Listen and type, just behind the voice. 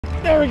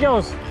There he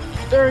goes.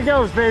 There he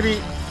goes, baby.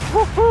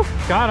 Woof, woof.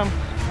 Got him.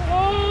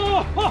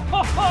 Oh!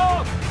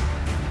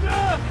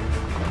 Yeah.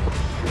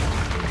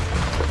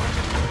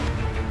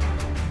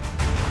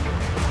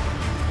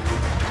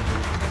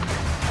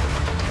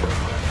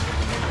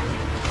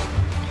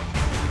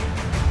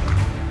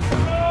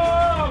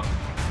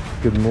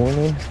 Good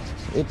morning.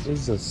 It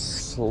is a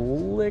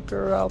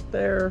slicker out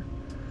there.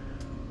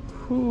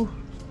 Whew. You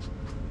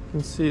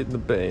can see it in the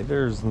bay.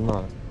 There's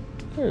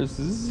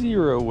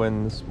zero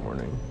wind this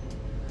morning.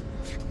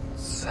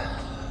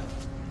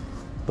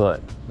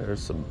 But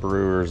there's some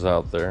brewers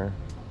out there.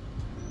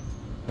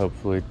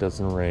 Hopefully it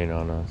doesn't rain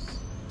on us.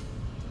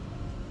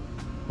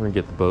 We're gonna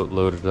get the boat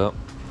loaded up.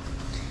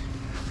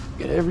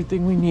 Get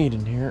everything we need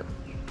in here.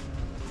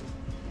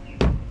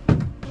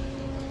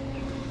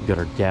 We got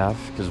our gaff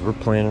because we're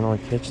planning on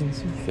catching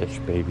some fish,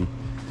 baby.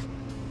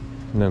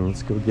 And then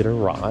let's go get our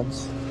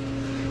rods.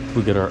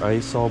 We got our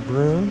ice all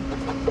brewing.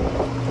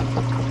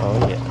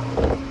 Oh yeah.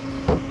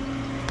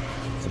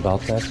 It's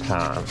about that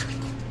time.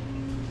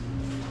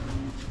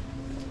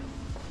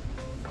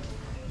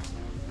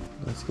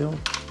 Let's go.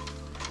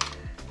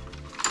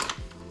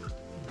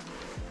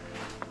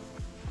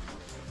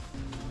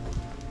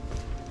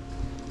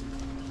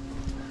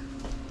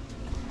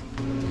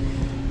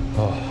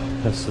 Oh,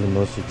 that's the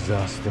most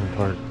exhausting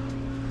part.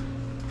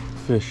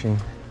 Fishing.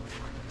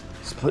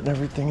 Just putting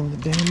everything in the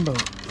damn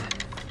boat.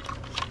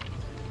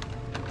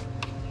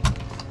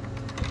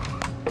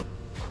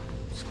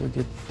 Let's go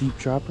get the deep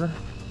dropper.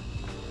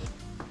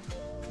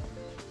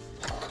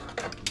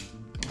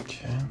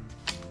 Okay.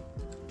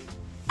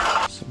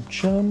 Some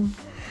chum.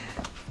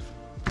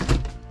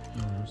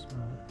 There's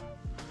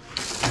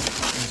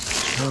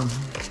chum.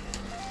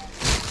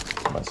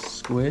 My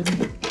squid.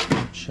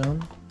 Chum.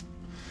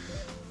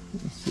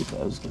 Let's see if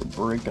I was gonna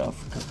break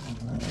off a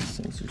couple of these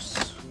things.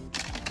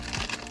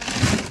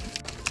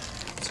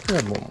 Let's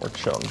grab one more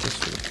chum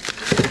just for the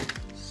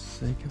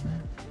sake of it.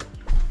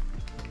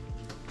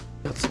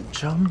 Got some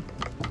chum.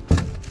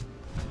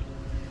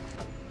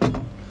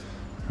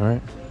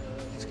 Alright,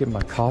 let's get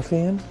my coffee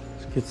in.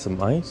 Let's get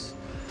some ice.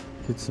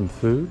 Get some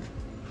food.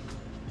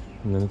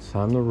 And then it's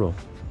time to roll.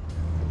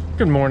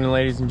 Good morning,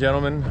 ladies and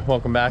gentlemen.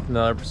 Welcome back to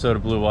another episode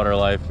of Blue Water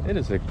Life. It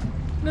is a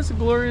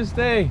glorious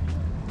day.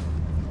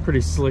 Pretty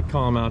slick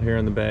calm out here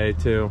in the bay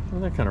too.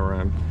 Well, that kind of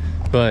rhymed.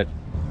 But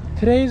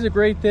today's a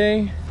great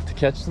day to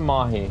catch some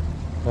mahi.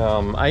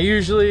 I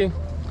usually,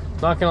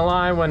 not gonna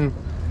lie, when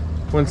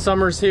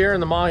summer's here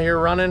and the mahi are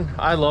running,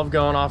 I love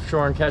going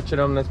offshore and catching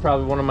them. That's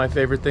probably one of my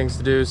favorite things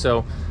to do.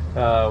 So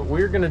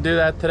we're gonna do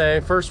that today.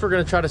 First, we're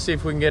gonna try to see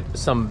if we can get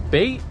some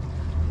bait,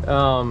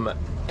 and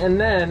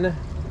then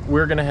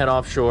we're gonna head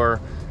offshore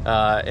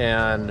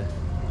and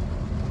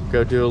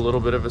go do a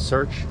little bit of a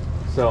search.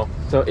 So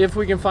if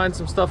we can find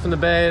some stuff in the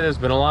bay, there's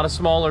been a lot of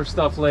smaller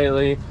stuff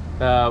lately.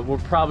 We're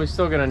probably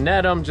still gonna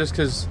net them just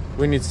because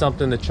we need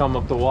something to chum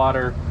up the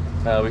water.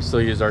 We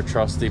still use our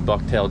trusty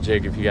bucktail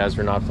jig. If you guys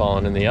are not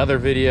following in the other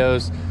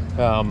videos,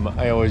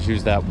 I always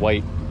use that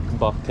white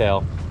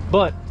bucktail.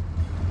 But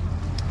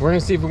we're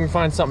gonna see if we can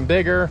find something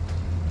bigger.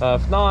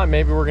 If not,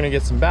 maybe we're gonna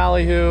get some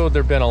ballyhoo.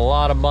 There've been a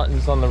lot of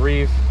muttons on the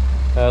reef.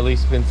 At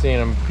least been seeing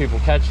them, people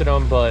catching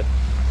them, but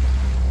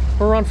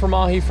we'll run for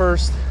mahi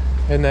first.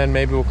 And then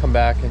maybe we'll come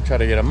back and try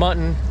to get a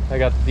mutton. I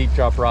got the deep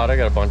drop rod. I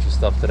got a bunch of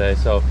stuff today.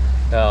 So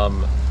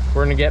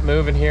we're gonna get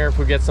moving here. If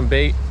we get some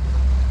bait,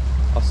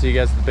 I'll see you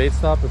guys at the bait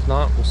stop. If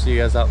not, we'll see you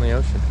guys out in the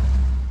ocean.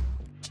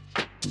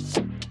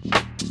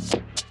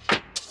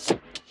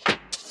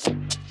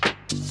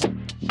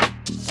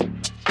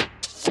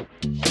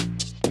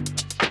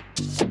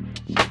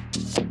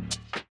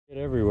 Get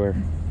everywhere.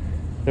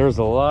 There was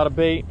a lot of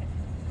bait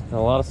and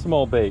a lot of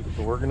small bait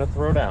that we're gonna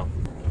throw down.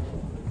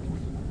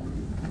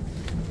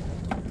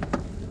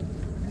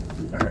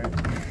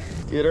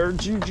 Get our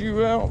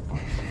juju out.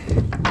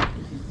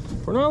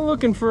 We're not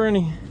looking for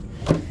any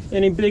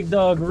big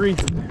dog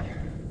reef.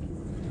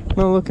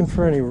 Not looking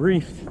for any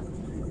reef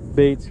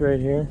baits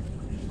right here.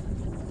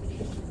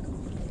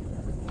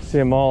 See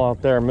them all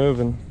out there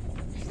moving.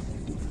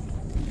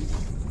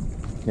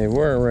 They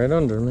were right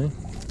under me.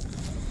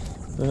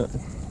 But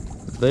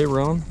they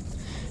run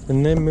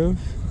and they move.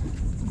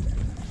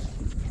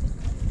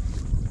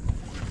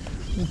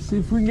 Let's see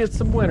if we can get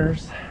some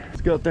winners.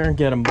 Let's go out there and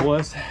get them,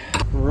 boys.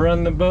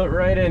 Run the boat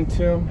right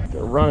into them.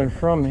 They're running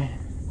from me.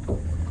 To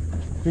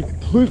be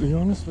completely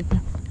honest with you.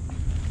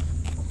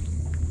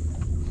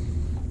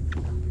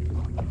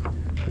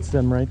 It's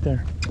them right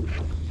there.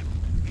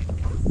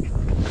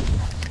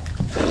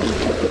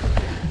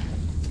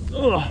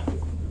 Ugh.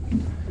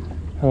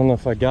 I don't know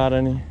if I got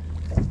any.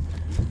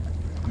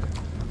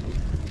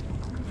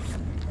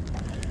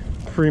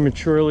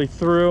 Prematurely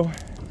threw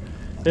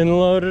and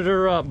loaded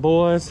her up,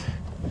 boys.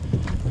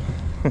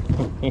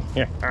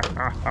 Yeah.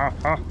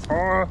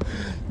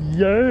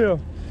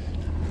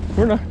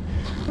 We're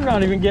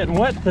not even getting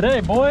wet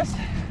today, boys.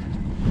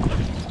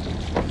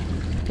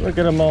 Look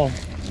at them all.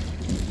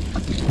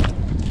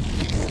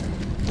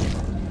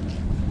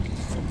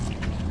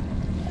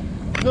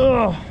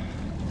 Oh,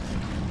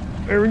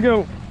 there we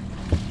go.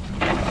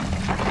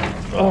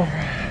 Oh,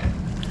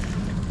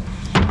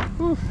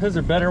 whew, those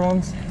are better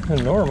ones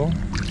than normal.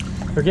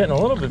 They're getting a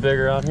little bit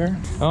bigger out here.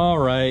 All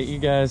right, you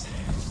guys,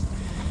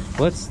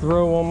 let's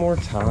throw one more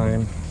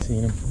time.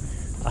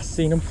 I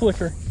seen them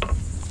flicker.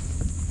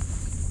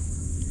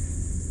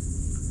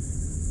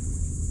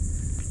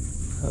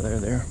 Oh, they're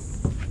there.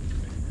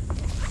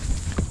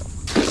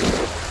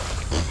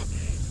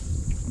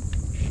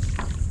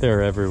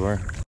 They're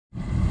everywhere.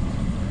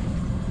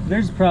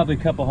 There's probably a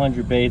couple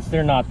hundred baits.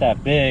 They're not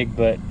that big,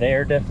 but they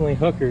are definitely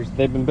hookers.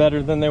 They've been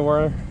better than they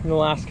were in the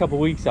last couple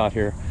weeks out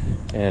here,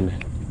 and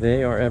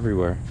they are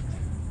everywhere.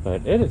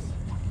 But it is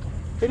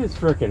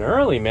freaking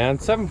early, man.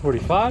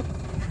 7:45.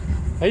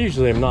 I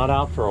usually am not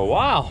out for a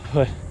while,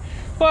 but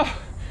well,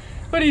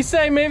 what do you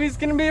say? Maybe it's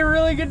gonna be a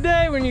really good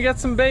day when you got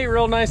some bait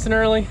real nice and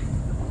early.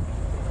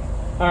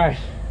 All right,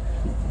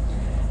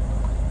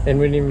 and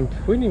we didn't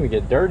even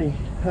get dirty.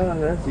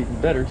 That's even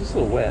better. Just a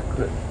little wet,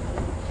 but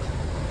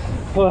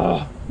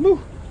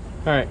woo.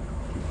 All right,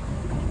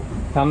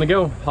 time to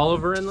go.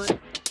 Oliver Inlet.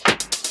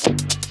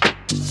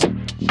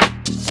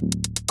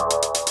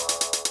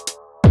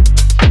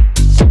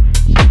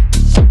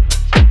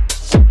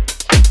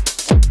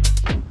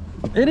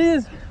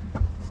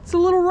 It's a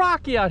little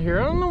rocky out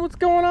here. I don't know what's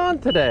going on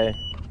today.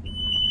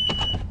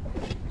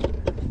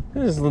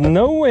 There's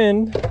no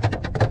wind,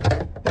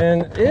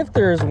 and if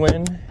there's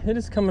wind, it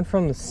is coming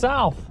from the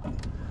south,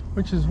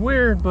 which is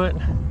weird, but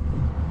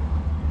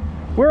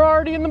we're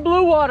already in the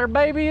blue water,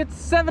 baby. It's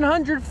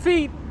 700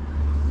 feet.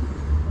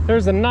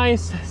 There's a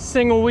nice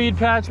single weed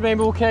patch. Maybe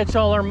we'll catch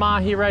all our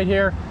mahi right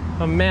here.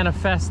 I'm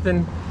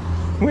manifesting.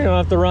 We don't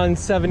have to run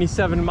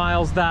 77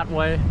 miles that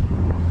way.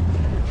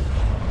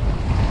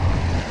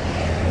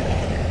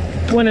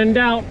 When in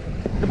doubt,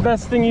 the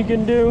best thing you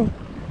can do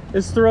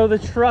is throw the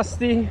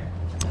trusty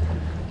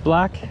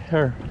black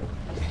or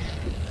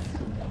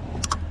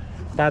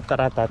if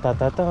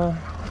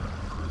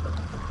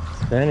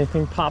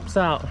anything pops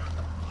out.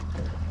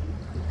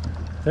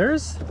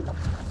 There's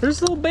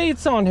little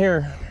baits on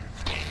here.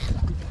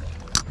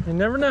 You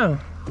never know.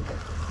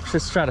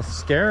 Just try to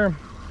scare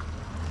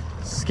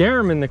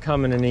them into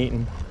coming and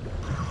eating.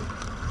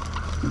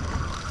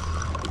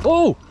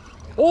 Oh!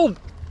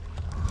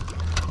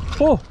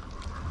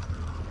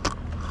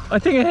 I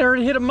think I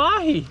already hit a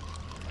mahi.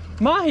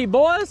 Mahi,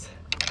 boys.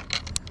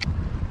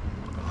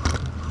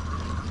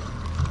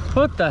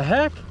 What the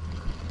heck?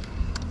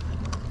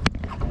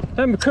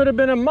 That could have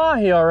been a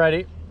mahi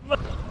already.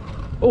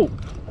 Oh.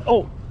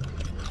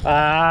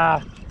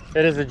 Ah,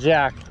 it is a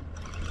jack.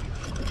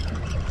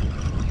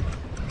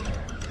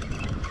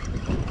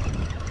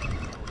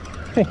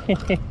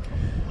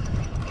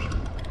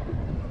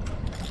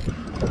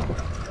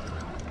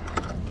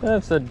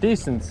 That's a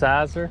decent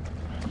sizer.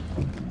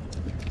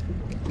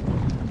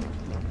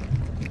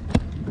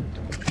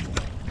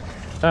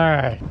 All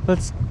right,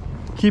 let's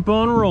keep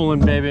on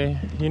rolling, baby.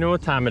 You know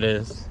what time it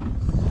is.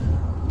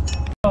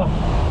 Oh,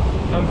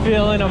 I'm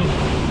feeling them.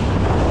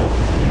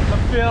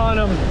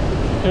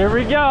 Here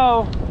we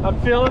go. I'm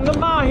feeling the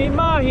mahi.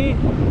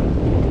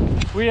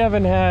 We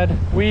haven't had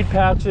weed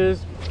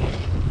patches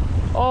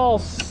all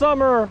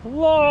summer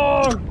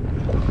long.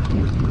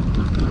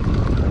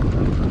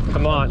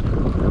 Come on.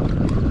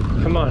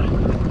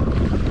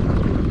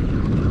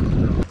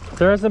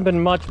 There hasn't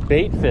been much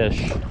bait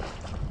fish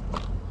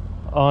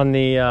on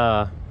the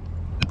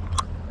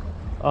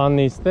on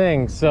these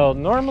things. So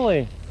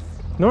normally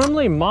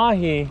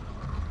mahi,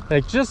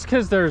 like just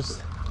because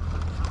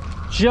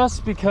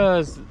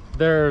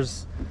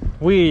there's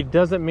weed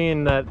doesn't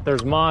mean that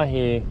there's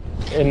mahi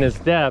in this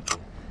depth.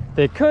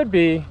 They could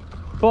be,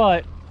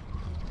 but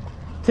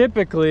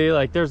typically,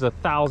 like there's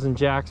 1,000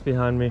 jacks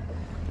behind me.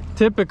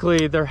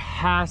 Typically there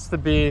has to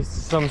be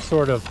some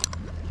sort of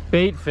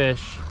bait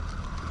fish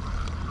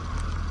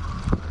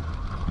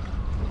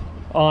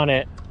on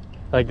it.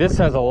 Like this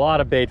has a lot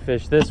of bait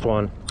fish, this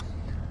one.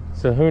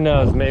 So who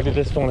knows, maybe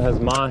this one has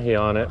mahi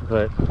on it,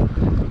 but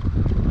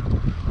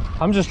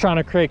I'm just trying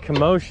to create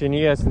commotion.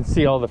 You guys can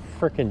see all the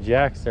freaking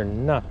jacks. They're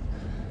nuts.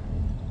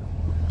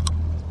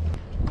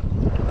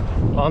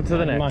 On to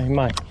the next.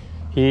 Mahi.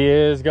 He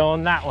is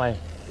going that way.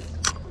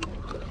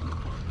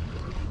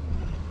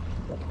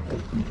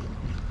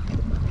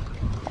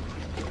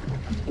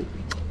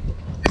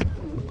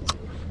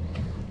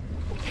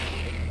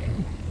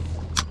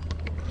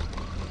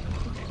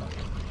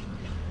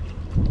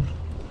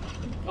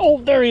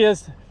 Oh, there he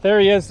is.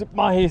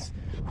 Mahis.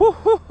 Woo,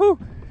 woo, woo.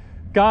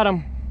 Got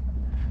him.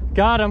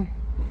 He's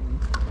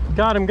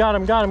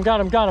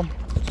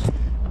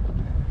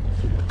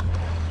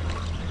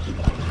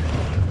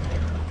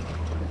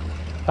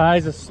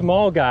a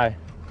small guy.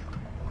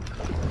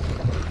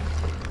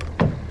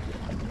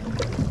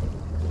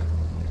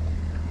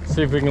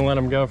 See if we can let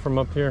him go from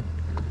up here.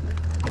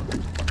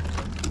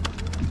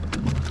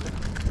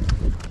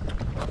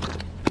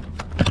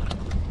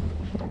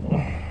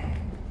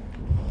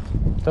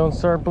 Don't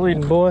start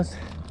bleeding, boys.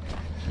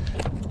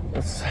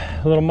 That's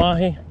a little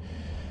mahi.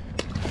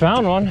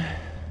 Found one.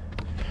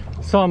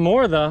 Saw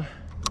more though.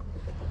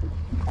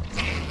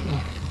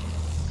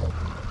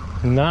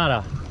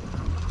 Nada.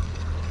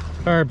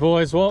 All right,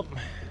 boys, well,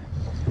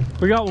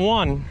 we got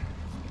one.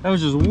 That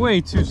was just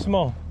way too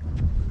small.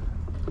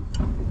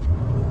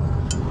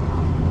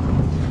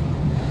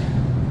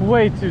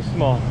 Way too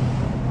small.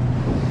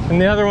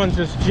 And the other one's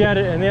just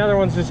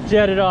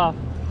jetted off.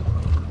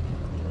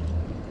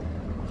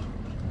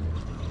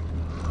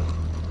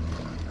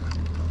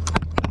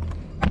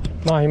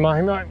 Mahi,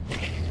 mahi, mahi.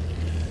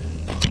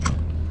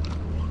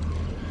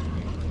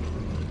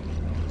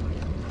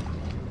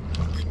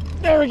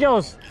 There he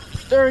goes.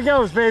 There he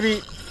goes,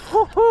 baby.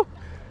 Woo-hoo.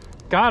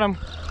 Got him.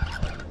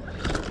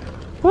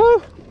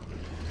 Woo!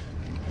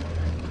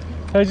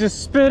 I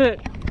just spit it.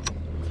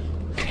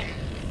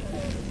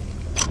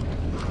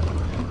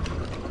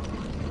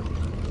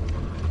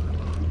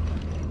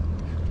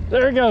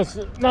 There he goes.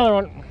 Another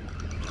one.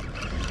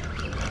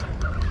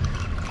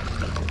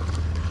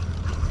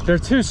 They're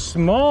too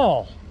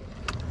small.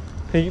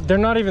 They're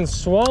not even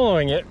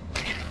swallowing it.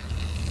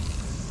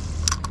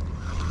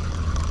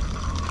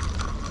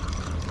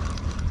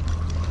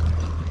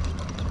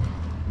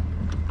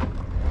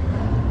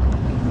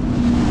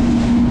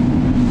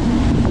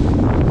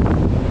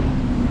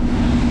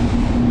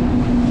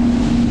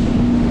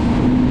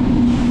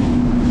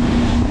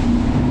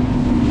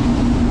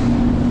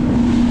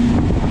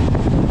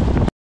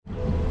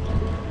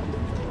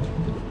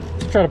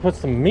 Try to put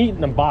some meat in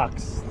the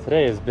box.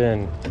 Today has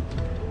been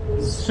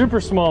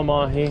super small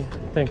mahi. I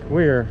think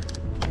we're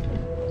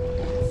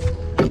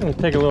gonna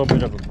take a little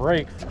bit of a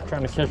break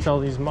trying to catch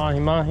all these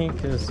mahi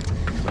because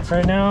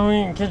right now we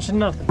ain't catching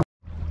nothing.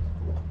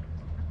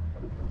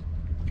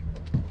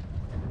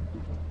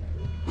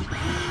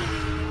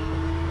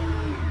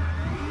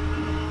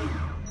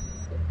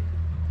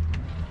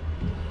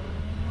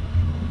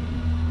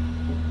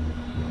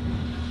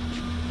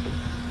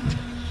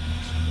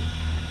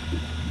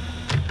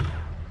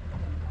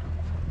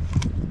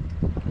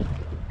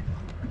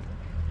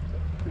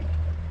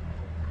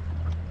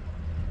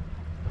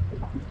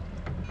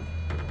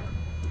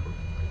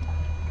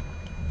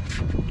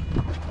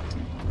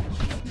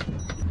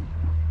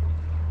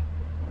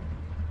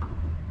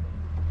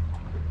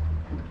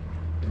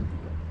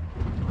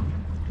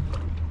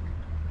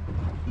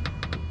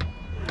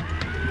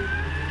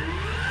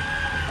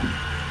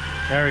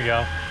 There we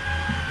go.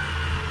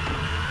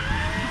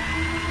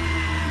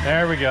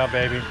 There we go,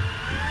 baby.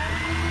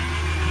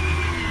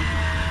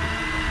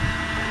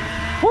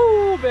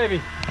 Woo, baby.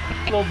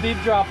 A little deep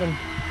dropping.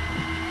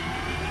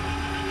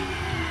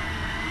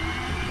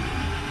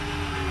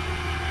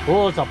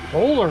 Oh, it's a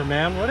polar,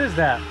 man. What is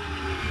that?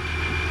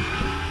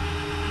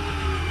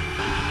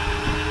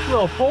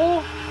 Little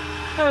pool?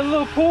 Hey,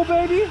 little pool,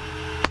 baby.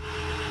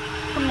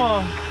 Come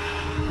on.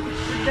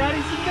 Give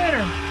daddy some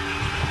dinner.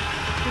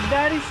 Give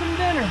daddy some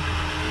dinner.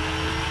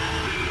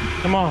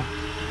 Come on.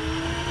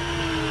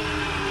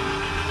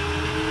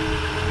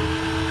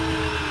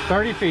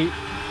 30 feet.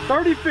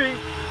 30 feet.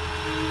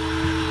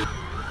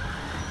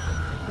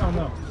 Oh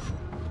no.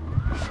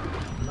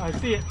 I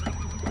see it.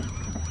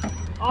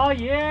 Oh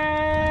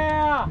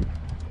yeah.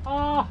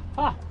 Oh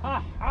ha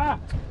ha ha.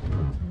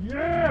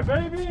 Yeah,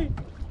 baby.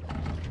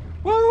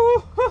 Woo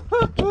hoo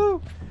hoo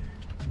hoo.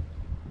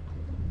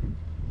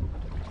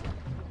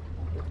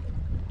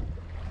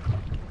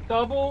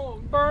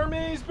 Double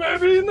Burmese,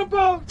 baby, in the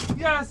boat.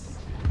 Yes.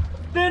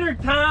 Dinner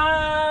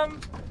time.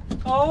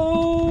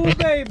 Oh,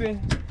 baby.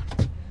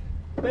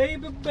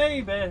 Baby,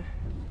 baby.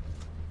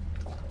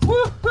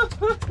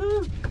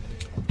 Woo-hoo-hoo-hoo.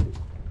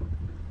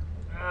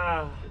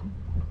 Ah,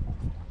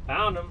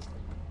 found him.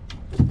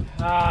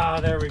 Ah,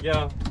 there we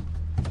go.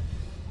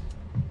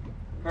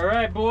 All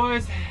right,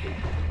 boys.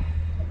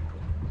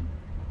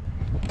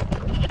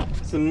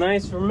 Some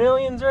nice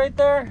vermilions right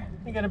there.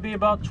 They're gonna be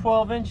about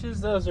 12 inches.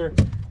 Those are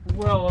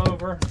well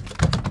over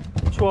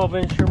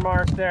 12-incher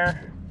mark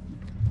there.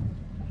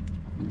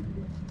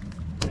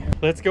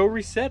 Let's go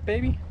reset,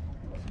 baby.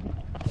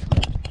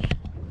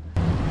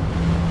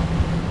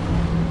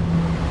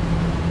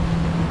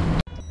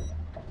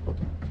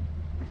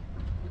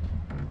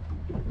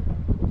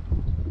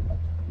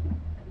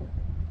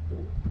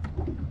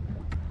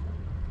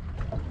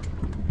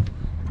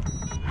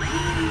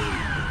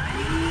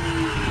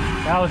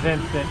 That was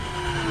instant.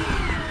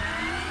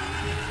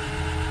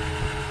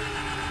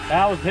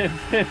 That was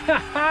instant.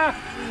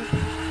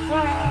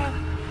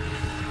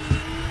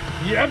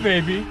 Yeah,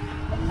 baby.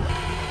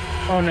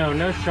 Oh no,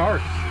 no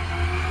sharks.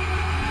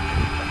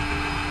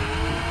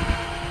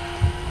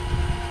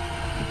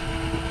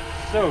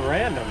 So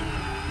random.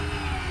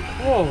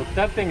 Whoa,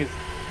 that thing is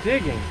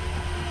digging.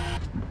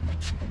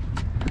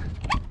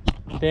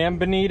 Damn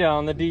bonita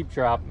on the deep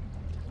drop.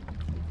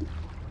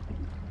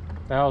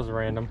 That was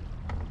random.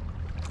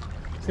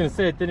 I was gonna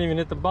say it didn't even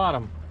hit the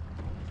bottom.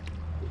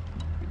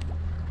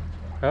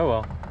 Oh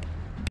well.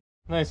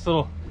 Nice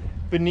little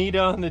bonita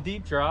on the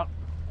deep drop.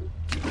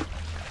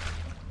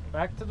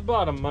 Back to the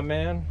bottom, my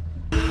man.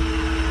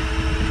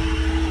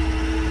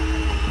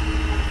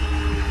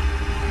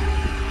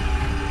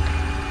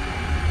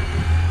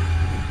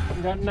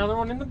 We got another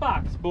one in the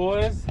box,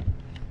 boys.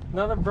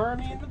 Another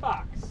Burmy in the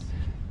box.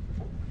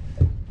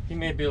 He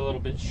may be a little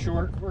bit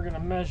short. We're gonna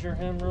measure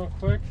him real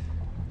quick.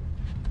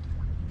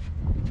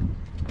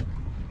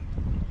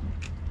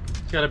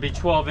 It's gotta be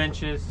 12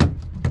 inches.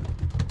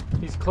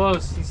 He's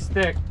close, he's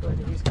thick, but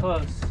he's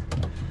close.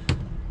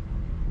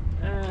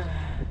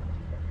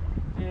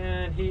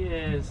 And he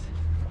is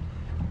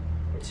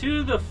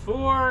to the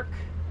fork.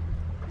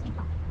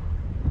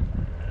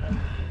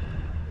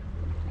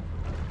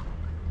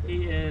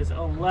 He is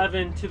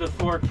 11 to the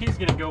fork. He's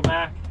gonna go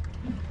back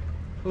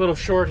a little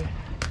short.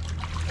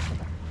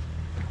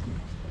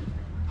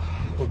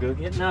 We'll go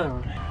get another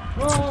one.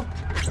 Oh.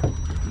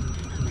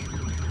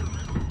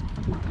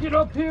 Get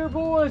up here,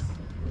 boys.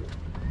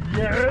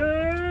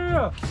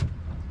 Yeah.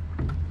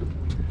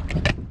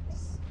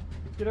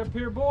 Get up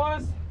here,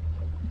 boys.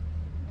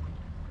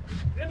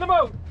 In the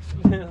boat.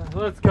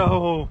 Let's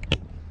go.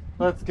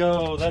 Let's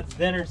go. That's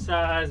dinner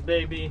size,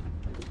 baby.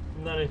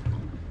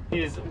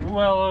 He's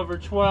well over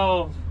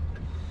 12.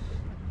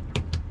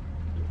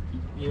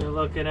 You're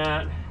looking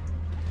at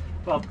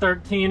about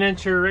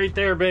 13-incher right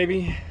there,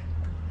 baby.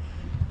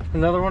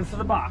 Another one for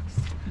the box.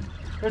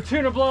 There's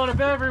tuna blowing up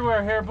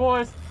everywhere here,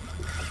 boys.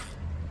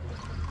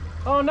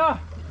 Oh no,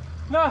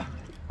 no.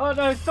 Oh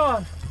no, it's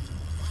gone.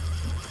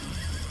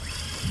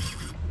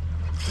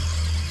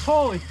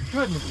 Holy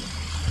goodness.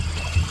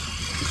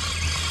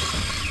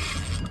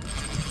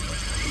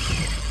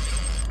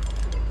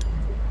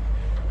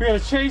 We gotta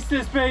chase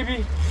this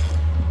baby.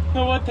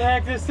 Know what the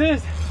heck this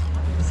is?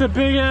 It's a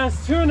big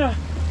ass tuna.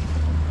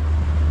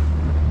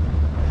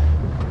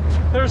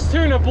 There's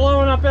tuna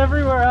blowing up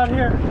everywhere out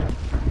here.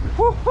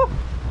 Woo-hoo.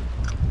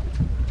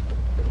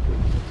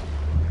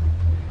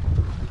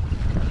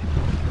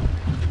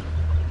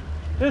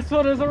 This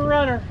one is a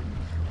runner.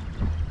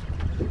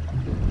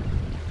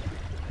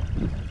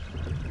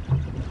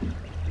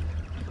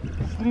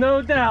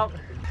 No doubt.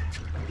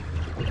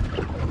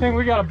 I think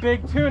we got a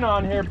big tuna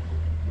on here.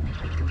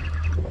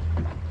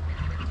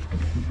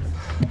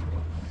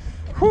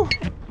 Whew.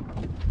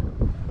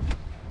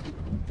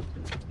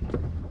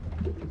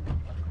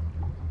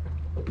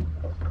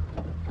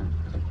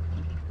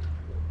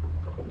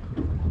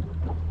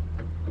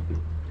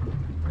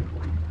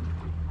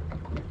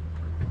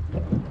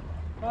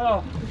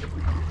 Oh,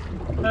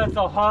 that's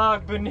a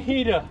hog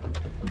bonita.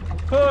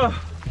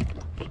 Oh.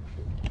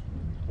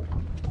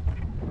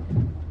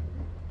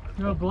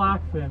 No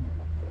blackfin.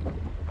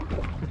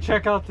 But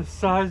check out the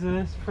size of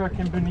this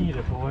frickin'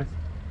 bonita, boys.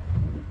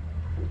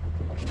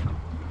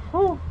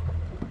 Whew.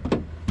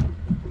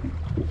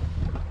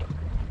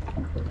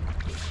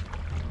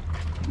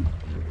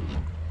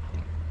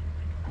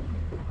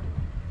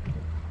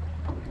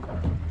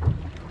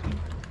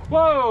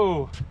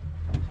 Whoa!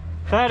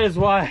 That is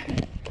why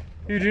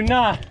you do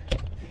not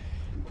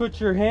put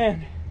your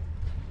hand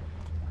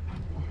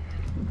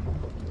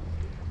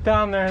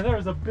down there.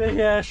 There's a big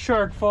ass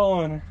shark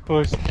following her.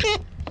 Boys,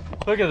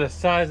 look at the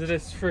size of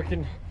this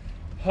freaking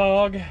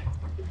hog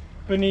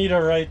bonita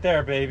right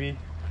there, baby.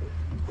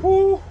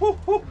 Whoo, hoo,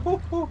 hoo, hoo,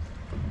 hoo.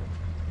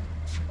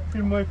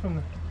 Get him away from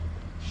the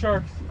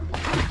sharks.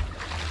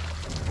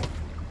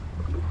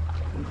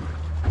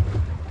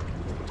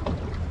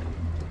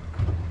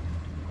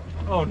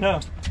 Oh no.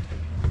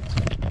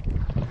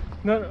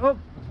 No, no, oh,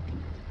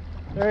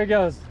 there he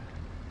goes.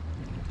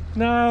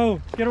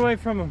 No, get away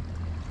from him.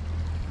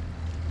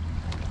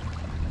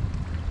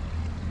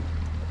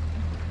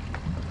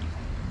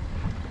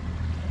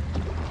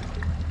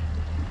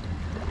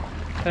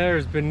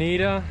 There's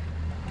bonita.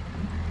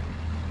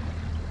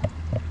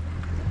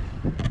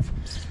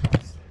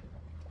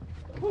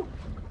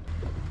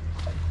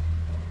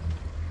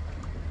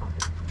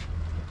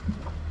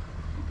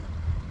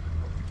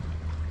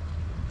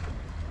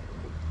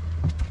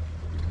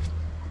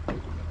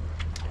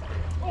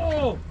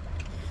 Oh!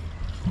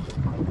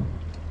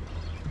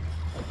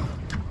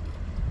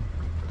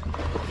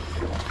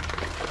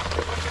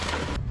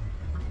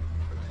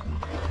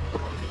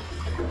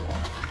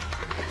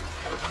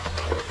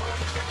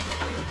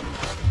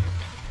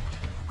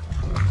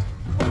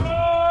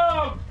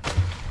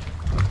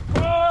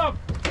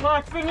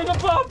 Blackfin in the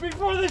boat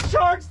before the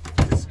sharks.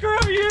 Screw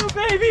you,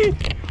 baby!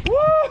 Woo!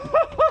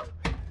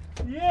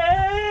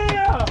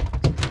 Yeah!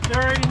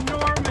 They're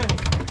enormous.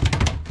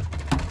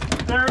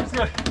 There's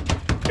a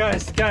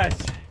guys,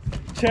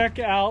 check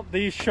out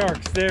these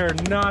sharks. They're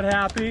not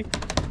happy,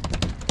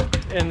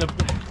 and the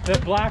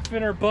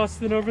blackfin are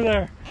busting over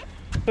there.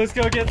 Let's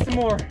go get some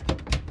more.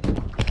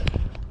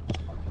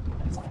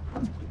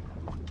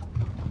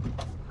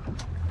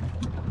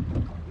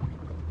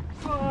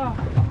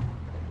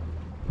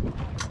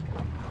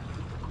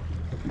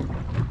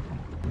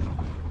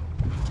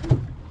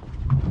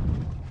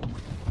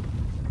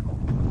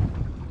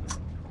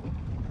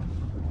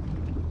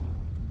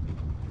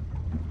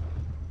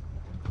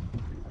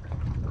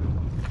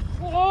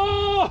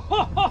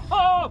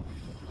 Oh,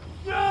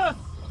 yes!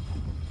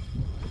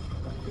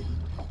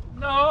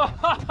 No!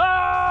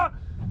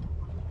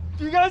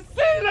 Do you guys see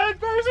that,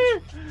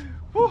 baby?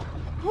 Woo,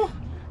 woo.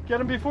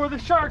 Get him before the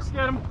sharks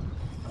get him.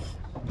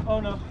 Oh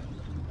no!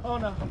 Oh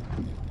no!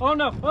 Oh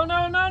no! Oh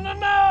no! No! No!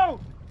 No!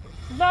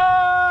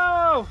 No!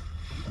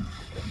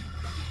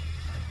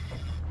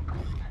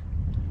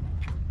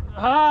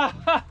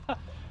 Ah!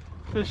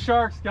 The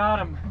sharks got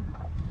him.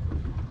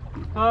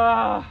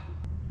 Ah!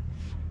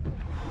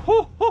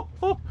 Hoo, hoo,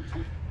 hoo.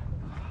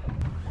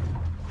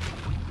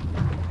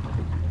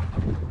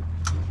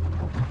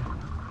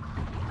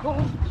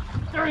 Oh,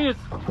 there he is.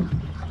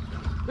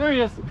 There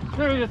he is.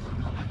 There he is.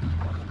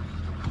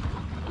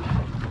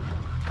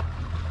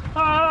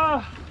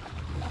 Ah!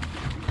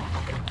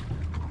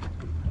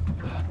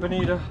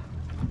 Bonita.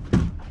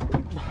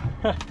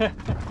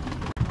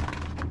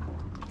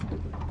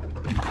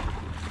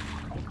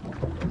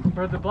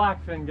 Where'd the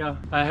blackfin go?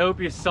 I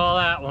hope you saw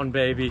that one,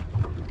 baby.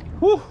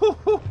 Woo, hoo,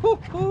 hoo, hoo,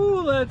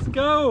 hoo. Let's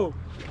go.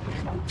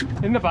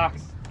 In the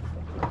box.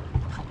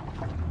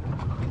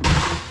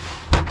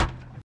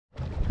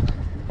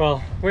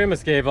 Well, we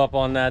almost gave up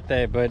on that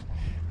day, but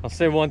I'll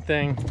say one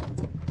thing.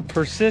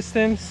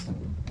 Persistence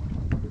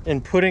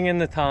and putting in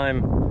the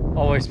time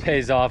always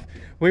pays off.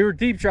 We were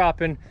deep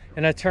dropping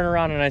and I turn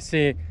around and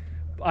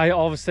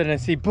all of a sudden I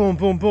see boom,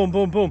 boom, boom,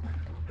 boom, boom.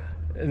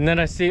 And then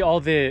I see all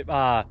the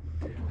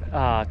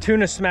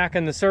tuna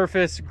smacking the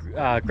surface,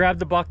 grabbed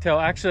the bucktail.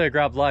 Actually, I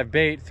grabbed live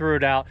bait, threw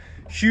it out.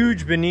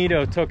 Huge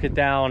bonito took it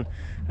down.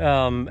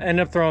 Ended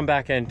up throwing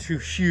back in. 2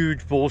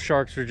 huge bull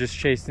sharks were just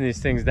chasing these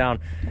things down.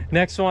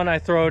 Next one, I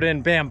throw it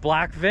in, bam,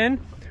 blackfin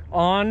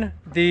on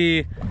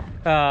the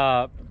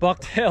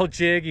bucktail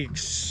jig. He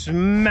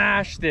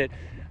smashed it.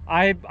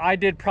 I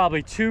did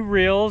probably 2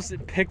 reels,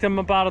 picked him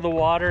up out of the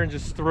water and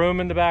just threw him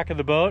in the back of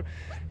the boat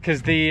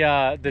because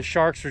the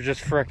sharks were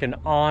just freaking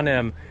on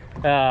him.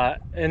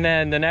 And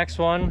then the next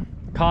one,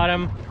 caught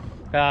him.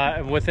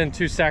 Within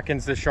 2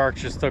 seconds, the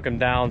sharks just took him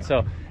down.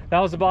 So that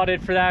was about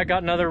it for that.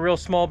 Got another real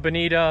small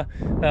bonita.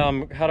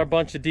 Had a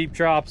bunch of deep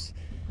drops.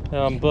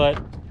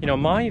 But you know,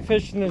 mahi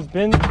fishing has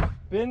been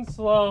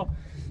slow.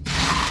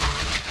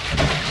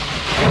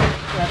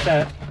 Got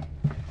that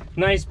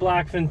nice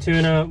blackfin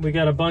tuna. We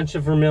got a bunch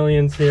of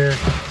vermillions here.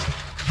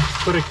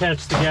 Put a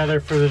catch together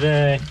for the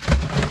day.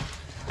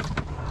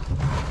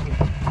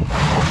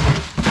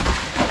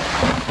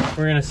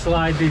 We're gonna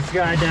slide these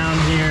guys down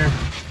here.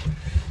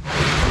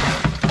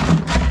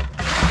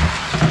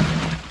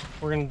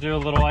 We're gonna do a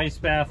little ice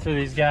bath for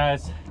these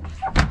guys.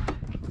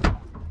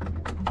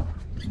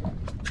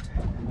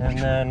 And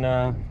then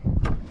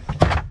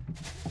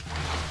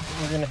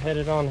we're gonna head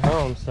it on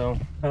home. So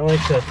I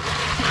like to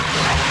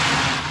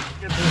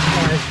get this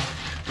guy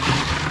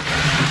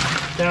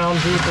down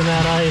deep in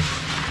that ice.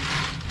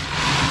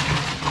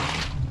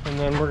 And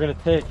then we're gonna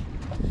take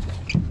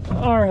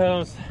our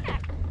hose.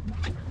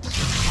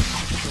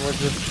 We're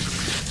just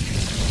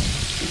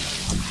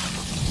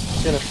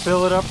gonna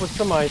fill it up with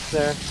some ice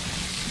there,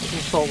 some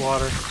salt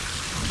water.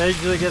 That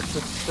usually gets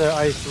the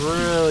ice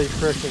really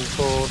freaking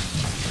cold.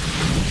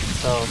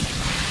 So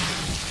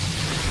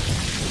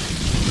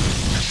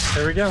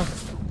there we go.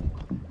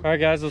 All right,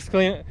 guys, let's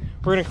clean it.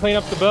 We're gonna clean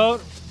up the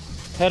boat,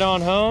 head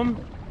on home,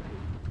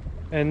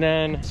 and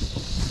then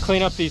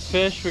clean up these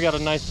fish. We got a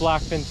nice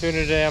blackfin tuna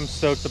today. I'm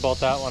stoked about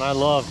that one. I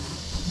love.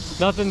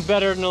 Nothing's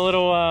better than a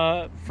little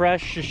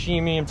fresh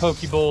sashimi and poke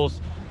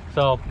bowls.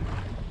 So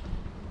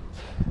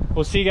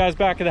we'll see you guys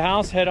back at the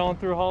house. Head on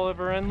through Haul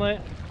River Inlet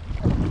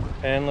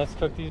and let's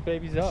cook these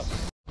babies up.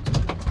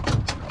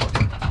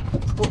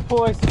 Oh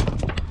boys,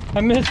 I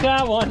missed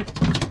that one.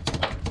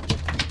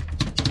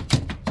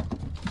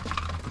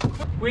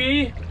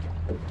 We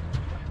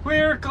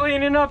were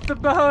cleaning up the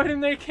boat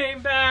and they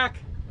came back.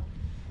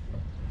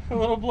 A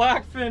little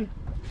blackfin.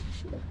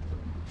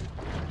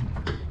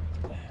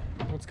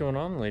 What's going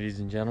on, ladies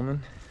and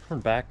gentlemen? We're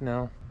back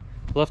now.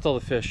 Left all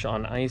the fish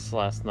on ice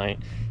last night.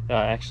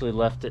 I actually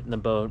left it in the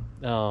boat.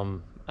 I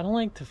don't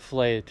like to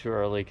fillet it too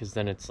early because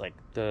then it's like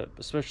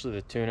especially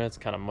the tuna, it's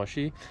kind of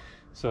mushy.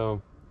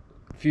 So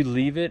if you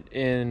leave it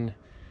in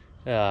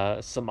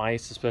some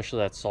ice, especially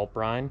that salt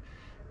brine,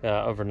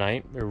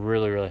 overnight, it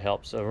really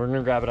helps. So we're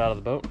gonna grab it out of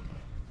the boat.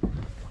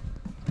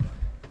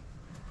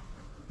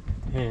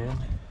 And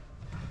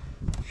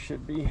it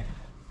should be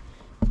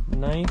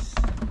nice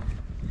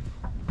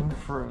and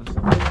frozen.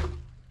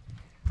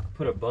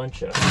 Put a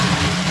bunch of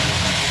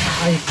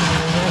ice in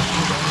there.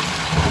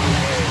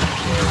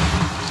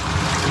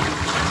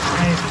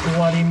 Nice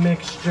bloody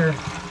mixture.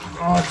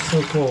 Oh, it's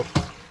so cold.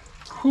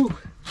 Whew.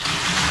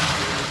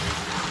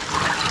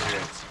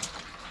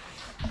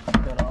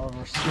 Got all of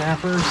our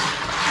snappers.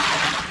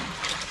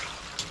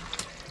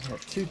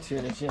 Got 2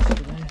 tunas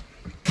yesterday.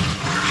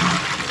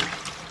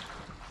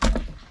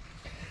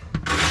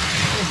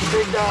 There's a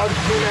big dog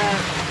tuna.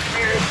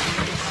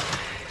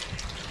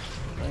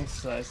 Nice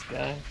size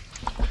guy.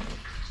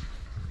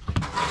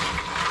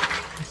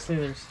 Let's see,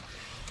 there's.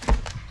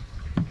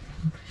 I'm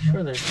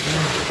sure there's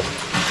more.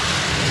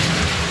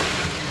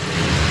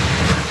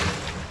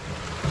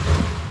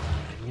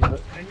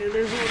 I knew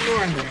there's one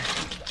more in there.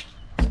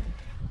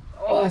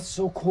 Oh, that's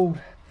so cold.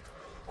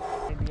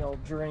 Maybe I'll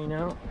drain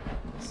out.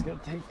 Just gotta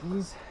take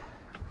these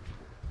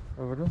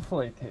over to the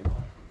fillet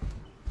table.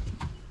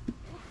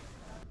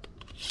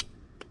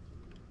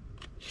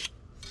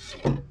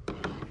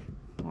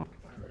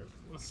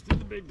 Let's do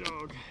the big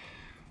dog.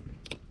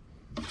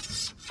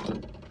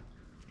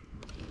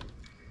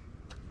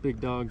 big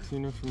dog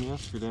tuna from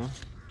yesterday.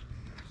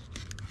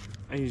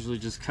 I usually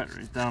just cut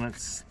right down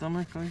its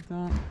stomach like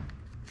that.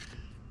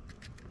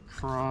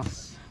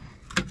 Cross.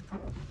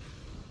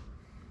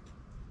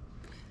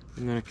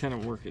 And then I kind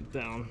of work it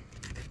down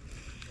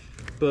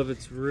above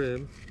its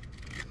rib.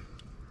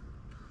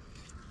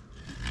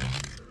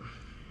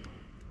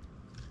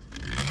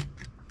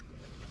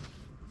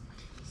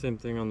 Same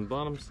thing on the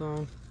bottom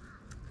side.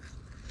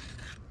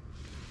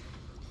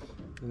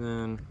 And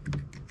then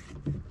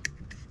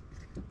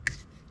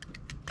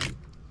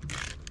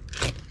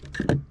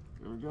there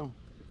we go.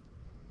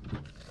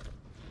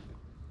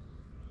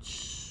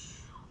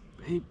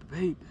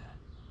 Babe.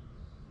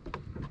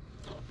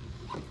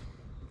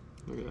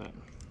 Look at that.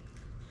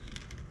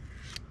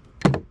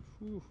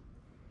 Whew.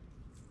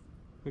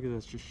 Look at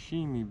that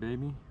sashimi,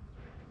 baby.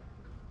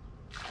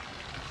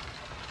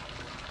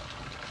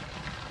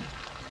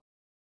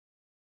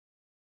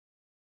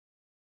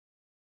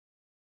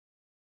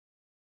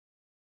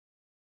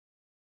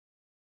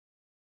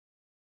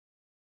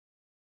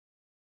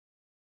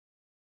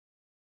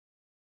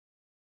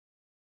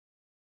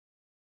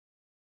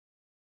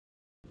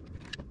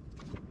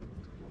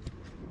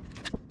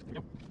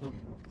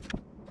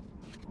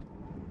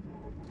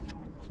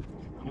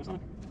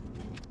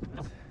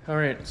 All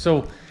right,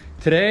 so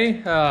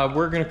today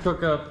we're gonna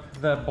cook up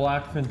that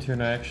blackfin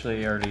tuna. I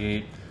actually already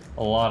ate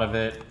a lot of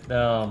it,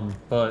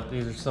 but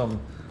these are some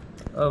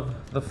of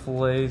the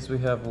fillets we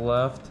have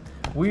left.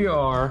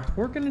 We're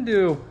gonna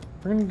do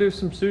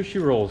some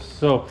sushi rolls.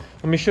 So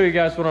let me show you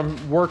guys what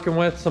I'm working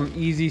with. Some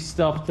easy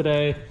stuff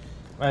today.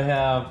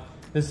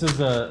 This is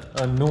a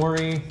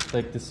nori,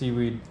 like the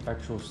seaweed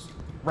actual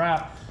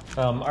wrap.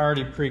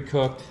 Already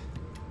pre-cooked.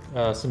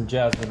 Some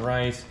jasmine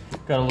rice,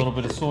 got a little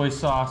bit of soy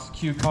sauce,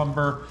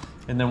 cucumber,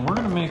 and then we're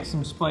gonna make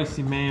some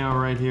spicy mayo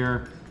right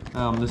here.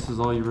 This is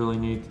all you really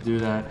need to do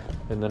that.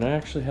 And then I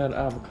actually had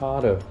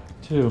avocado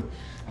too,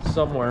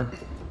 somewhere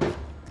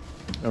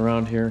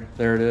around here.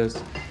 There it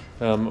is.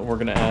 We're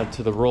gonna add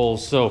to the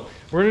rolls. So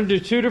we're gonna do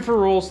 2 different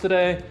rolls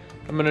today.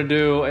 I'm gonna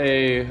do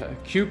a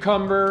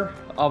cucumber,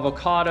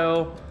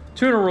 avocado,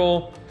 tuna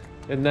roll,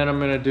 and then I'm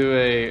gonna do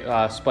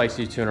a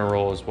spicy tuna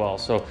roll as well.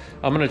 So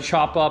I'm gonna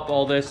chop up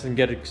all this and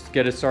get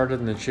it started,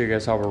 and then show you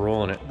guys how we're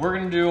rolling it. We're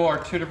gonna do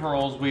our 2 different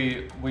rolls.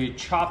 We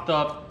chopped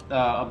up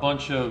a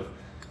bunch of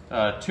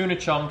tuna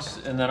chunks,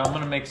 and then I'm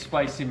gonna make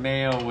spicy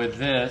mayo with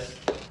this.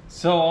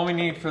 So all we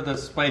need for the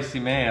spicy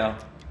mayo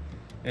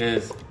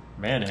is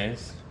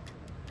mayonnaise,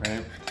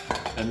 right?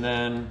 And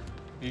then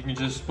you can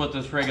just put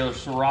this regular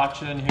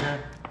sriracha in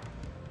here.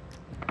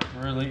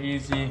 Really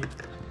easy.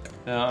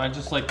 I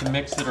just like to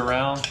mix it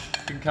around.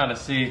 You can kind of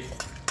see,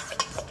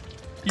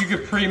 you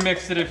could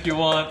pre-mix it if you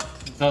want.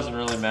 It doesn't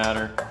really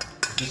matter.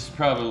 This is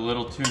probably a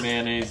little too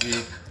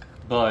mayonnaise-y,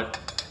 but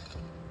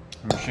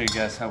I'm gonna show you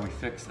guys how we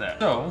fix that.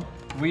 So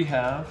you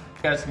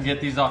guys can get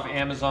these off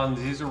Amazon.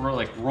 These are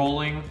like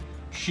rolling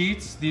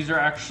sheets. These are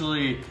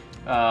actually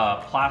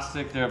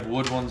plastic. They have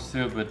wood ones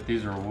too, but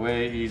these are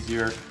way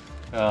easier.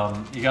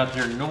 You got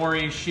your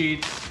nori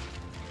sheets.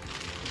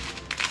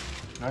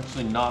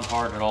 Actually not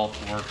hard at all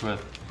to work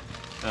with.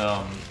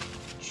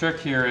 Trick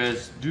here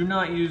is do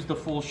not use the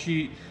full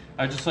sheet.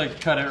 I just like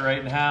to cut it right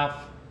in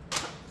half.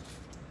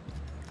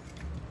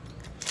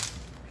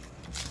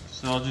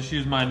 So I'll just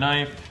use my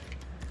knife.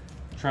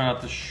 Try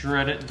not to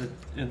shred it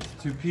into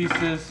 2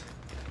 pieces.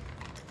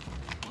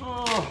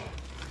 Oh.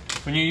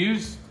 When you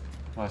use,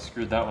 I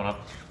screwed that one up.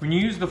 When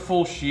you use the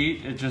full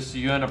sheet,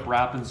 you end up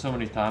wrapping so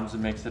many times it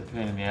makes it a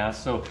pain in the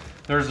ass. So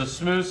there's a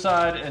smooth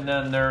side and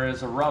then there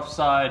is a rough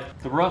side.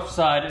 The rough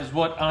side is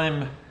what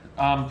I'm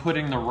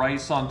putting the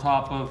rice on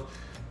top of.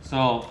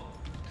 So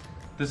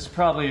this is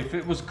probably, if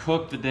it was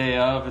cooked the day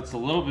of, it's a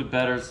little bit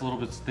better, it's a little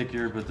bit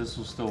stickier, but this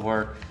will still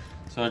work.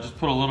 So I just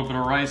put a little bit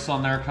of rice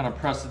on there, kind of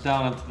press it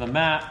down into the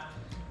mat.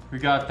 We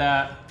got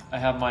that. I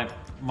have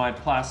my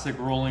plastic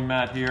rolling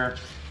mat here.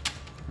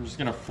 I'm just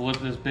gonna flip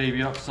this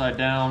baby upside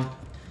down.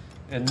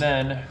 And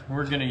then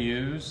we're gonna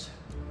use,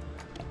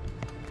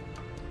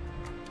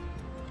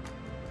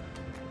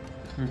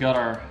 we got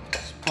our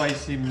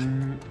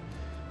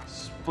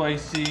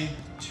spicy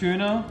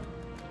tuna.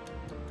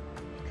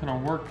 Kind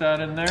of work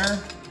that in there.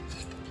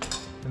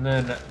 And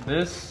then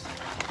this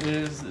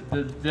is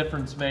the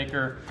difference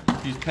maker.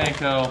 Use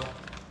panko.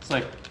 It's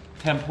like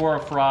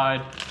tempura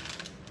fried.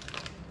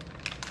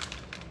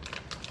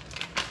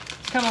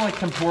 It's kind of like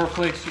tempura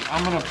flakes.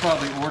 I'm gonna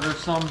probably order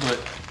some, but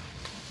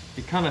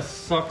it kind of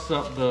sucks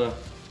up the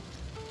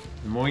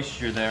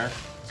moisture there.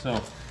 So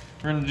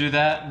we're gonna do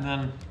that, and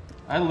then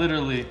I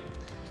literally,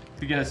 if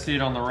you guys see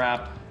it on the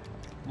wrap,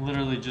 I'm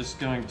literally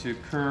just going to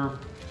curl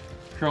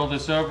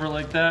this over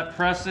like that,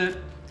 press it,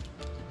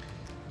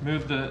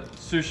 move the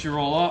sushi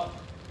roll up.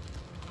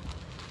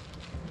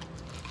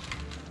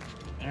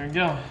 There we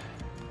go.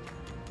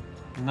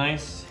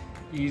 Nice,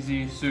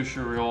 easy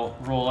sushi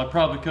roll. I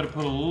probably could have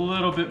put a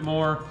little bit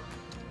more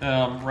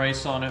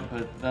rice on it,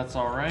 but that's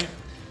all right.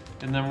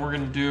 And then we're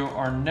gonna do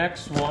our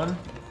next one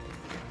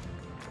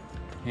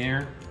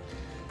here.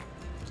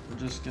 We're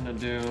just gonna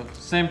do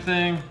same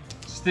thing,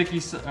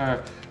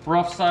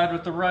 rough side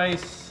with the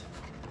rice.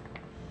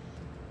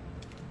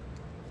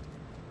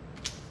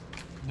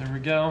 There we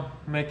go,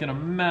 making a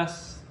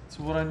mess. That's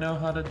what I know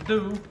how to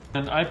do.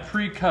 And I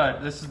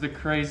pre-cut, this is the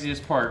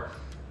craziest part,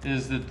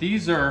 is that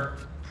these are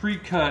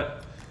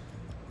pre-cut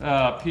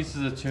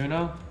pieces of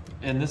tuna,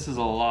 and this is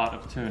a lot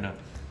of tuna.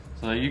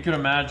 So you can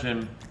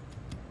imagine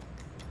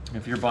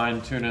if you're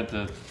buying tuna at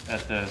the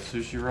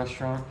sushi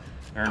restaurant,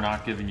 they're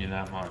not giving you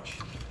that much.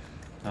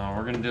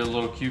 We're gonna do a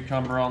little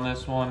cucumber on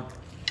this one.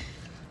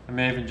 I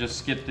may even just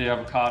skip the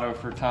avocado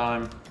for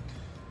time.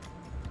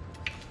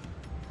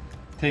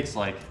 Takes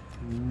like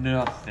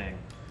nothing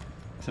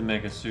to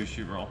make a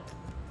sushi roll.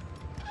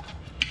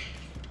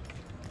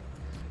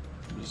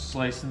 I'm just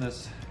slicing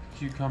this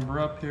cucumber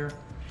up here.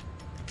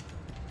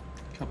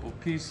 Couple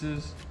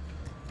pieces.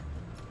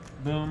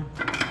 Boom.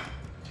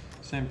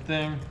 Same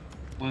thing.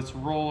 Let's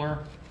roller.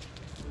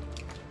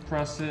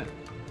 Press it.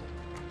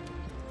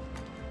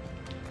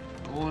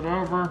 Roll it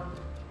over.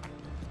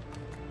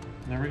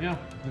 There we go.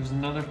 There's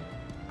another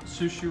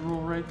sushi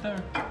roll right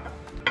there.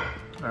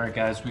 All right,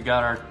 guys, we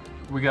got our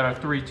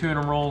 3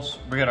 tuna rolls.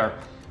 We got our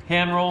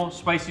hand roll,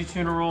 spicy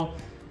tuna roll,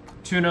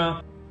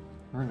 tuna.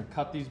 We're gonna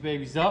cut these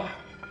babies up.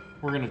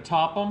 We're gonna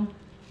top them,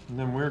 and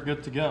then we're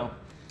good to go.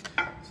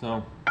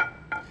 So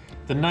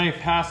the knife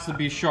has to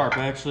be sharp.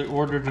 I actually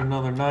ordered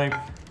another knife.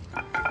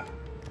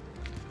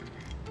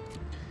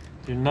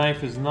 If your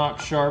knife is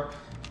not sharp,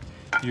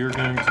 you're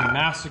going to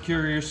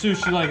massacre your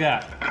sushi like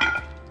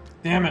that.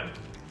 Damn it.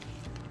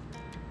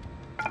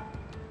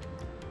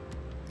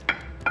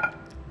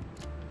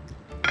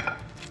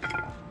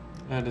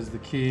 That is the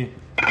key.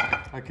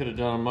 I could have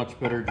done a much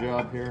better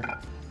job here.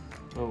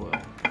 Oh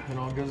well, it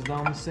all goes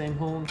down the same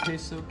hole and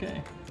tastes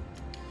okay.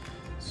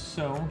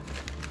 So,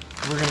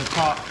 we're gonna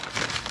top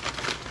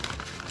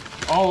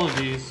all of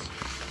these.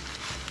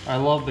 I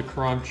love the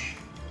crunch.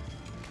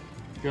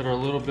 Got our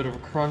little bit of a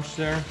crunch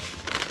there.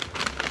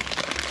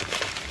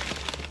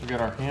 We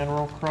got our hand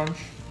roll crunch.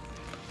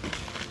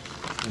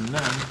 And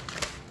then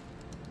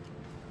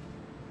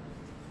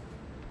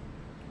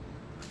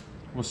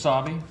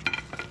wasabi.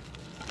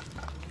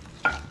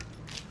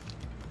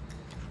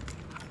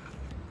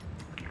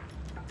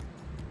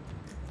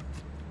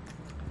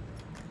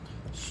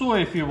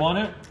 Soy if you want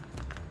it.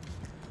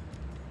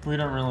 We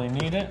don't really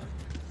need it.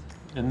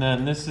 And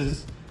then this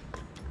is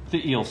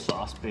the eel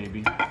sauce,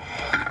 baby.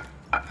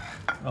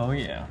 Oh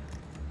yeah.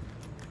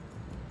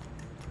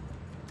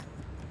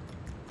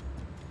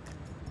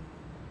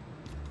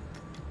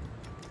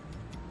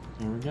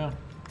 Here we go.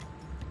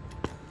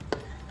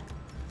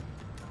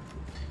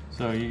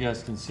 So you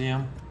guys can see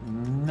them.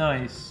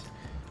 Nice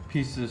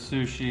piece of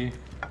sushi.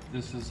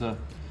 This is a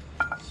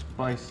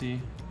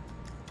spicy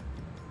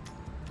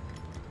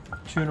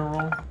tuna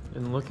roll.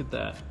 And look at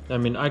that. I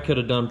mean, I could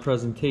have done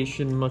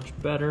presentation much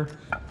better.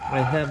 I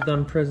have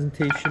done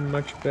presentation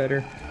much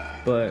better,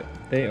 but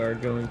they are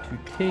going to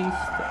taste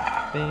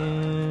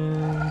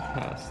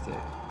fantastic.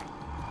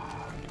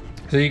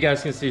 So you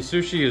guys can see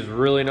sushi is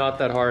really not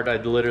that hard. I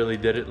literally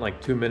did it in like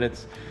 2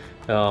 minutes.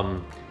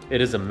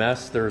 It is a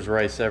mess. There's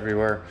rice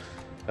everywhere,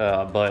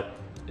 but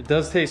it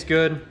does taste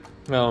good.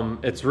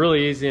 It's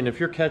really easy, and if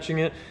you're catching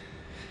it,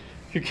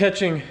 if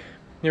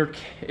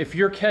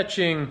you're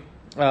catching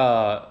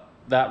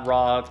that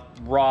raw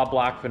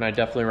blackfin, I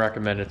definitely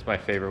recommend it. It's my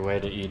favorite way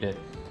to eat it.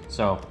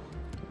 So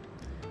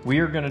we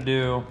are gonna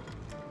do,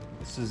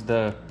 this is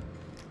the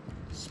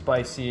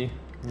spicy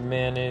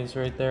mayonnaise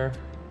right there.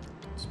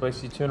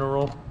 Spicy tuna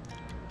roll.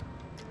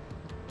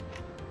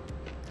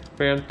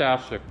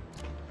 Fantastic.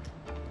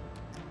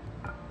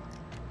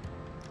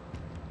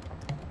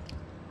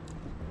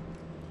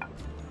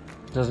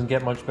 Doesn't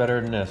get much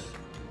better than this.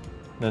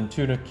 Then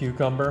tuna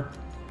cucumber.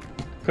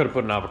 Could have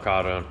put an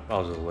avocado in. I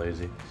was just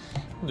lazy.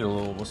 Do a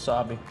little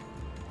wasabi.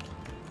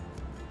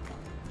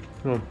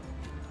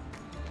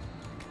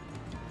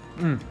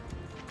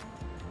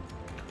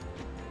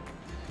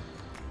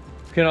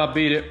 Cannot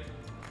beat it.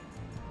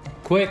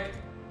 Quick,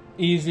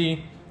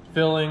 easy,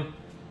 filling,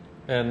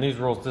 and these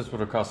rolls, this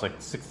would have cost like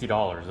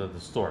 $60 at the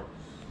store.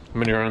 I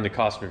mean, it only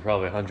cost me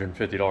probably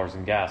 $150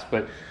 in gas,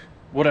 but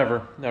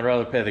whatever. I'd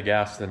rather pay the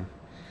gas than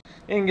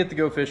and get to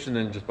go fishing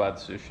than just buy the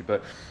sushi.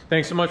 But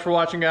thanks so much for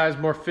watching, guys.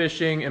 More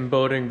fishing and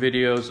boating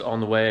videos on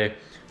the way.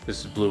 This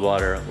is Blue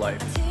Water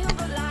Life.